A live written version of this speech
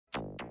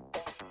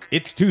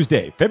It's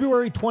Tuesday,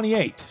 February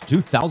 28,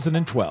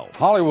 2012.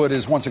 Hollywood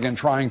is once again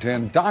trying to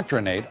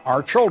indoctrinate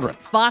our children.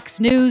 Fox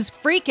News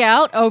freak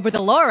out over the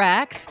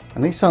Lorax.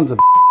 And these sons of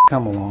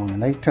come along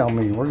and they tell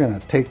me we're going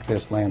to take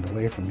this land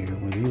away from you,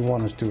 whether you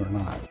want us to or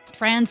not.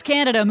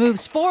 TransCanada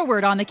moves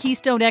forward on the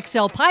Keystone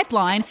XL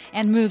pipeline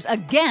and moves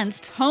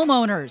against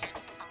homeowners.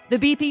 The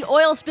BP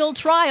oil spill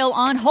trial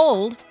on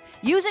hold,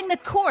 using the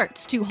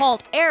courts to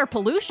halt air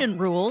pollution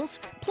rules,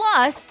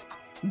 plus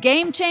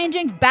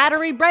game-changing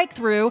battery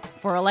breakthrough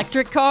for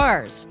electric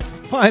cars.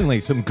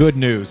 Finally, some good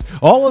news.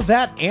 All of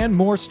that and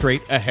more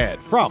straight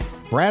ahead from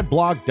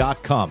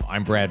BradBlog.com.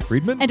 I'm Brad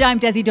Friedman. And I'm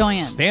Desi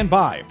Doyen. Stand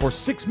by for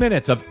 6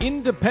 minutes of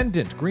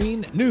independent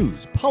green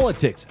news,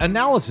 politics,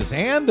 analysis,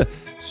 and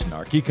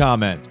snarky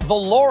comment. The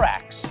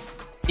Lorax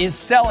is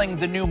selling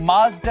the new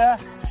Mazda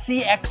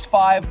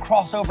CX-5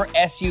 crossover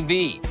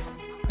SUV.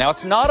 Now,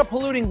 it's not a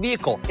polluting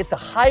vehicle. It's a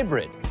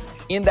hybrid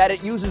in that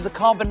it uses a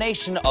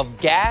combination of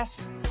gas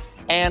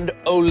and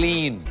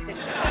oleine.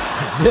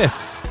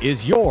 This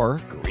is your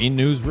Green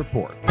News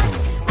Report.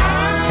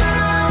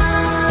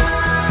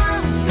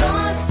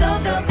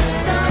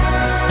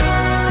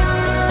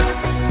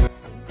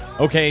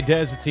 Okay,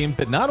 Des, it seems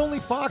that not only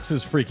Fox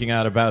is freaking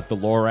out about the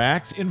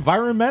Lorax,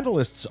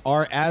 environmentalists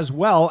are as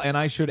well. And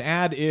I should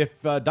add,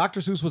 if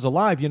Dr. Seuss was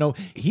alive,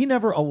 he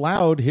never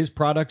allowed his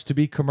products to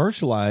be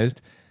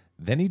commercialized.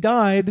 Then he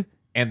died,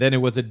 and then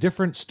it was a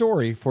different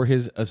story for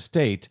his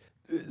estate.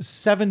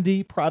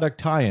 70 product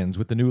tie-ins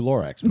with the new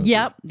Lorax movie.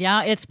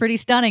 Yeah, it's pretty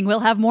stunning. We'll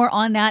have more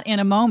on that in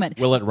a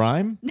moment. Will it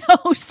rhyme?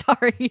 No,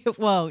 sorry, it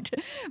won't.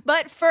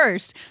 But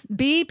first,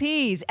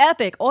 BP's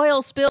epic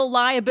oil spill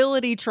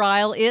liability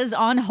trial is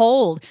on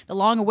hold. The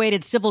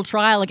long-awaited civil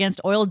trial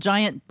against oil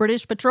giant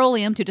British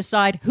Petroleum to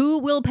decide who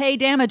will pay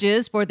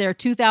damages for their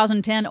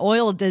 2010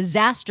 oil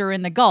disaster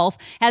in the Gulf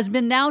has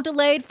been now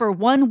delayed for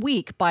 1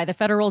 week by the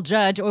federal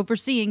judge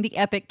overseeing the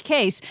epic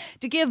case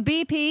to give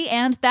BP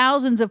and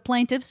thousands of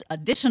plaintiffs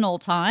additional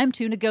time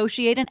to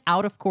negotiate an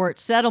out-of-court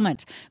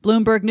settlement.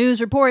 Bloomberg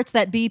News reports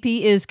that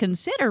BP is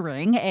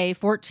considering a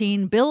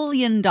 $14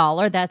 billion,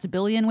 that's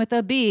billion with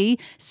a B,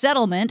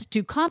 settlement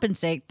to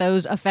compensate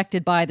those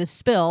affected by the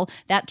spill.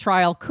 That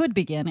trial could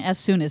begin as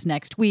soon as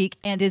next week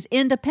and is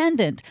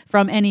independent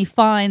from any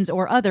fines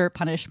or other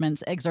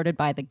punishments exerted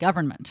by the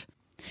government.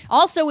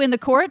 Also in the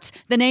courts,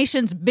 the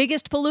nation's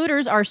biggest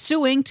polluters are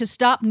suing to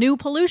stop new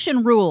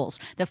pollution rules.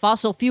 The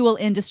fossil fuel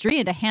industry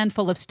and a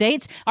handful of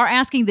states are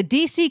asking the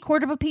Desi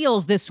Court of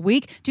Appeals this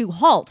week to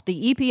halt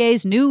the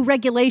EPA's new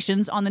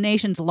regulations on the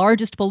nation's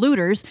largest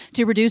polluters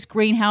to reduce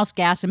greenhouse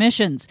gas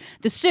emissions.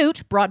 The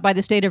suit, brought by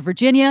the state of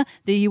Virginia,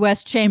 the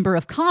U.S. Chamber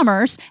of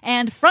Commerce,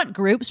 and front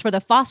groups for the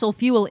fossil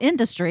fuel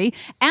industry,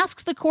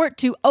 asks the court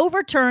to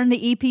overturn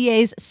the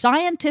EPA's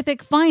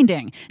scientific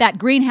finding that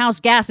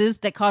greenhouse gases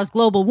that cause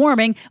global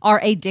warming are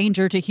a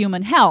danger to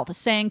human health,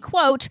 saying,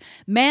 quote,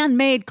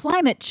 man-made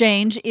climate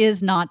change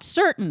is not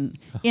certain,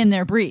 in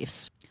their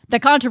briefs. The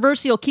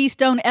controversial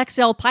Keystone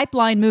XL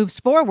pipeline moves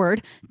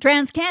forward.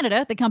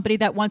 TransCanada, the company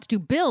that wants to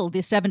build the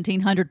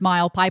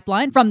 1,700-mile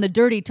pipeline from the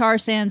dirty tar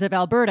sands of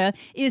Alberta,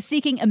 is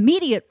seeking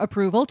immediate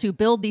approval to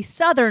build the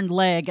southern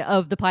leg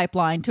of the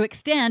pipeline to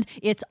extend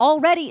its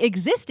already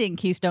existing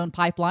Keystone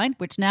pipeline,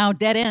 which now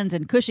dead ends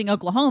in Cushing,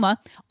 Oklahoma,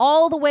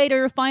 all the way to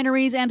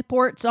refineries and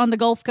ports on the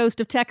Gulf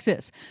Coast of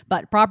Texas.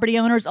 But property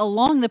owners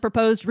along the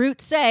proposed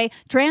route say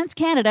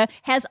TransCanada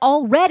has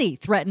already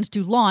threatened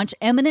to launch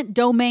eminent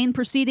domain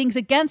proceedings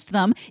against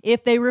them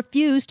if they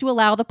refuse to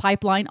allow the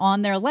pipeline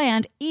on their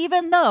land,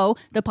 even though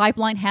the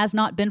pipeline has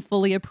not been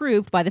fully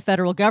approved by the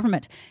federal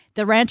government.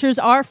 The ranchers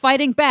are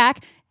fighting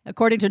back,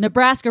 according to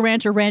Nebraska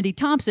rancher Randy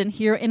Thompson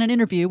here in an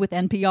interview with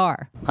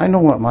NPR. I know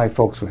what my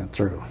folks went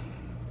through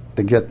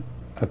to get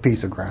a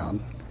piece of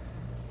ground.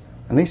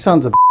 And these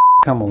sons of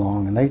come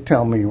along and they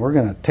tell me we're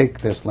going to take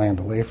this land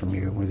away from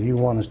you, whether you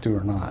want us to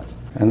or not.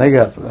 And they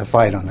got a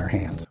fight on their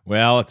hands.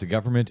 Well, it's a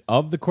government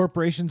of the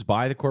corporations,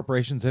 by the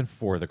corporations, and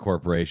for the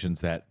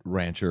corporations. That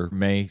rancher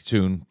may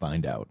soon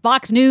find out.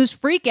 Fox News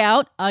freak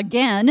out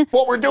again.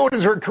 What we're doing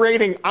is we're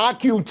creating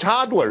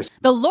Accu-toddlers.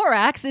 The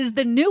Lorax is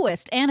the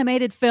newest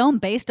animated film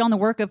based on the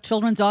work of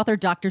children's author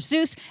Dr.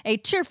 Seuss, a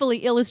cheerfully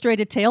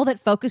illustrated tale that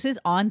focuses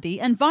on the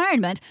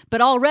environment.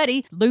 But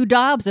already, Lou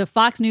Dobbs of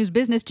Fox News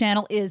Business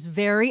Channel is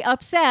very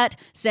upset,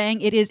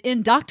 saying it is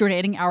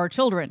indoctrinating our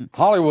children.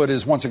 Hollywood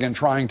is once again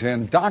trying to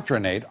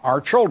indoctrinate our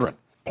children,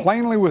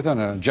 plainly with an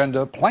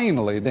agenda,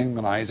 plainly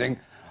demonizing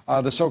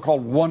the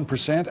so-called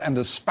 1% and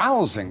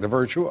espousing the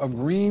virtue of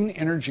green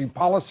energy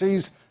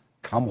policies,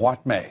 come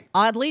what may.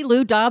 Oddly,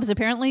 Lou Dobbs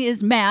apparently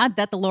is mad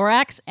that the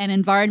Lorax, an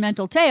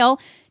environmental tale,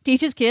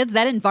 teaches kids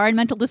that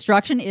environmental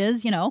destruction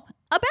is,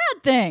 a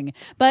bad thing.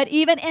 But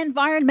even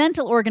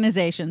environmental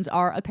organizations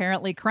are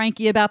apparently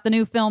cranky about the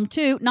new film,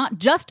 too, not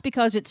just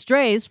because it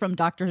strays from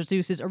Dr.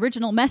 Seuss's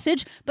original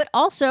message, but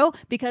also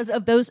because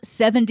of those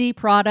 70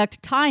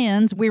 product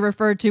tie-ins we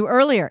referred to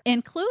earlier,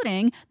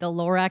 including the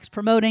Lorax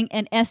promoting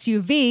an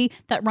SUV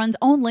that runs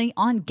only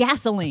on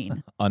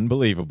gasoline.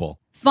 Unbelievable.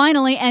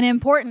 Finally, an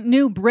important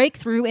new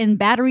breakthrough in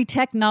battery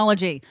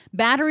technology.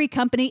 Battery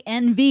company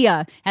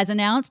NVIDIA has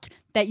announced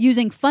that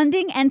using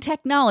funding and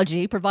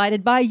technology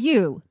provided by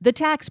you, the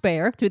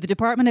taxpayer, through the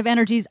Department of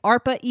Energy's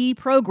ARPA-E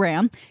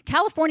program,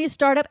 California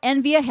startup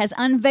NVIDIA has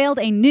unveiled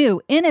a new,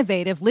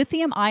 innovative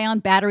lithium-ion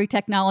battery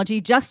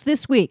technology just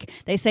this week.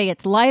 They say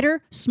it's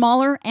lighter,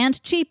 smaller,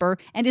 and cheaper,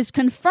 and is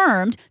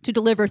confirmed to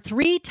deliver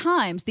 3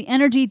 times the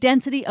energy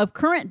density of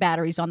current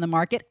batteries on the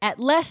market at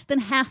less than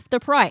half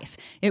the price.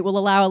 It will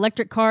allow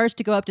electric cars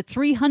to go up to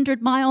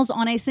 300 miles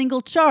on a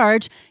single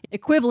charge,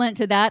 equivalent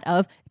to that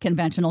of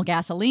conventional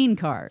gasoline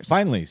cars.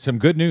 Finally, some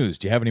good news.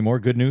 Do you have any more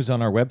good news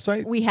on our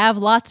website? We have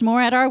lots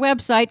more at our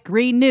website,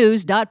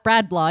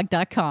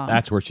 greennews.bradblog.com.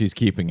 That's where she's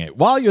keeping it.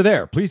 While you're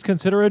there, please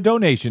consider a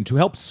donation to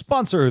help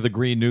sponsor the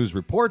Green News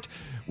Report.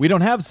 We don't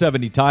have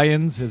 70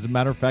 tie-ins. As a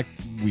matter of fact,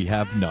 we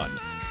have none.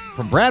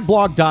 From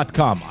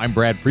bradblog.com, I'm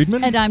Brad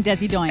Friedman. And I'm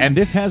Desi Doyen. And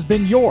this has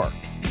been your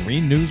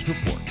Green News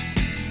Report.